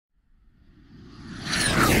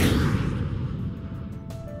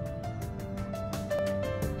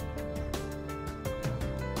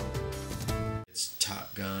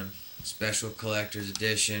Gun Special Collector's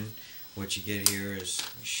Edition. What you get here is,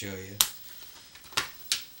 let me show you.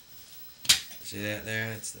 See that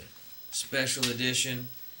there? It's the special edition.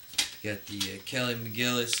 You got the Kelly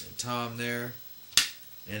McGillis and Tom there.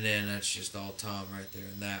 And then that's just all Tom right there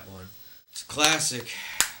in that one. It's a classic.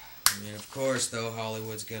 I mean, of course, though,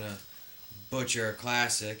 Hollywood's gonna butcher a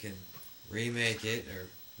classic and remake it, or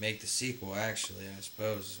make the sequel, actually, I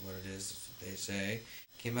suppose is what it is. That's what they say.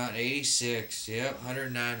 Came out in 86. Yep,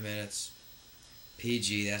 109 minutes.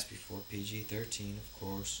 PG, that's before PG-13, of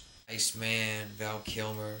course. Iceman, Val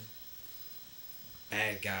Kilmer.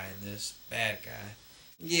 Bad guy in this. Bad guy.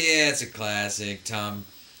 Yeah, it's a classic.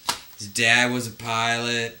 His dad was a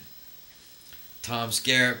pilot. Tom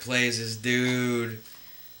Skerritt plays his dude.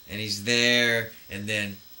 And he's there. And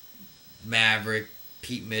then Maverick,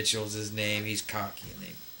 Pete Mitchell's his name. He's cocky. And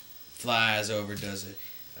he flies over, does it.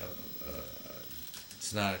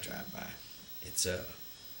 It's not a drive-by. It's a...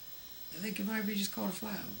 I think it might be just called a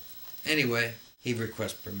flyover. Anyway, he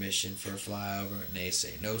requests permission for a flyover, and they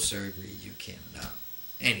say, no surgery, you cannot.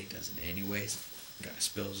 And he does it anyways. Guy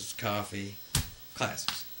spills his coffee.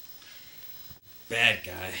 Classics. Bad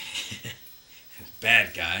guy.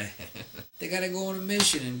 Bad guy. They gotta go on a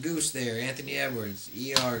mission in Goose there. Anthony Edwards,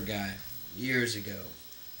 ER guy, years ago.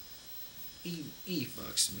 He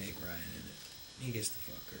fucks Meg Ryan in it. He gets the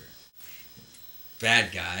fucker.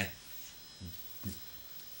 Bad guy.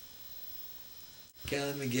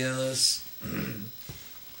 Kelly McGillis.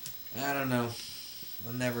 I don't know.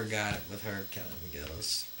 I never got it with her, Kelly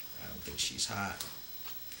McGillis. I don't think she's hot.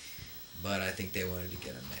 But I think they wanted to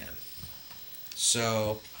get a man.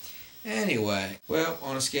 So, anyway. Well,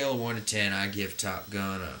 on a scale of 1 to 10, I give Top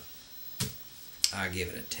Gun I give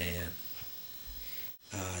it a 10.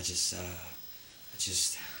 Just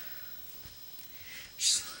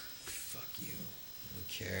fuck you. Who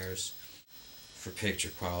cares? For picture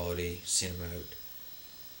quality, cinematography,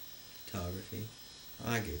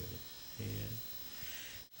 I give it a 10.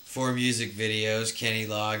 For music videos, Kenny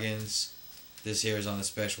Loggins. This here is on the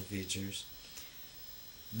special features.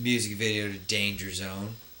 Music video to Danger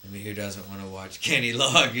Zone. I mean, who doesn't want to watch Kenny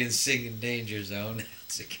Loggins singing Danger Zone?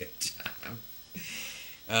 That's a good time.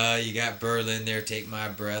 You got Berlin there, Take My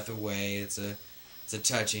Breath Away. It's a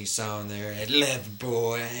touching song there. I love you,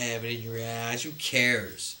 boy, I have it in your eyes. Who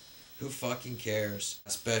cares? Who fucking cares?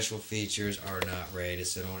 Special features are not rated,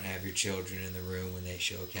 so don't have your children in the room when they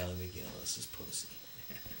show Kelly McGillis' pussy.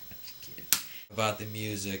 About the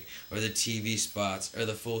music, or the TV spots, or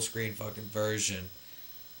the full screen fucking version.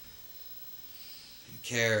 Who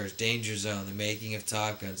cares? Danger Zone, the making of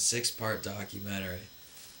Top Gun, 6-part documentary.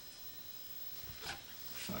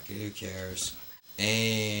 Fucking who cares?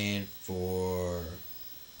 And for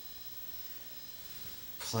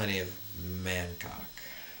plenty of mancock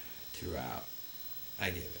throughout,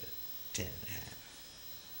 I give it a 10.5.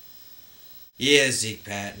 Yeah, Zeke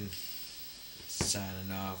Patton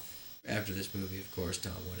signing off. After this movie, of course,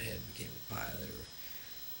 Tom went ahead and became a pilot, or,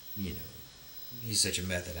 you know, he's such a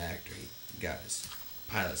method actor, he got his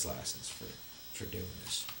pilot's license for doing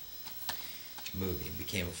this movie, and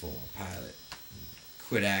became a full-on pilot, and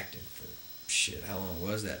quit acting for, shit, how long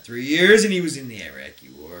was that? 3 years, and he was in the Iraqi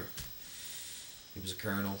War. He was a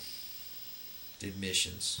colonel, did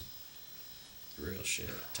missions, real shit,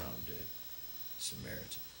 Tom did.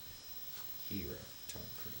 Samaritan. Hero, Tom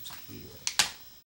Cruise, hero.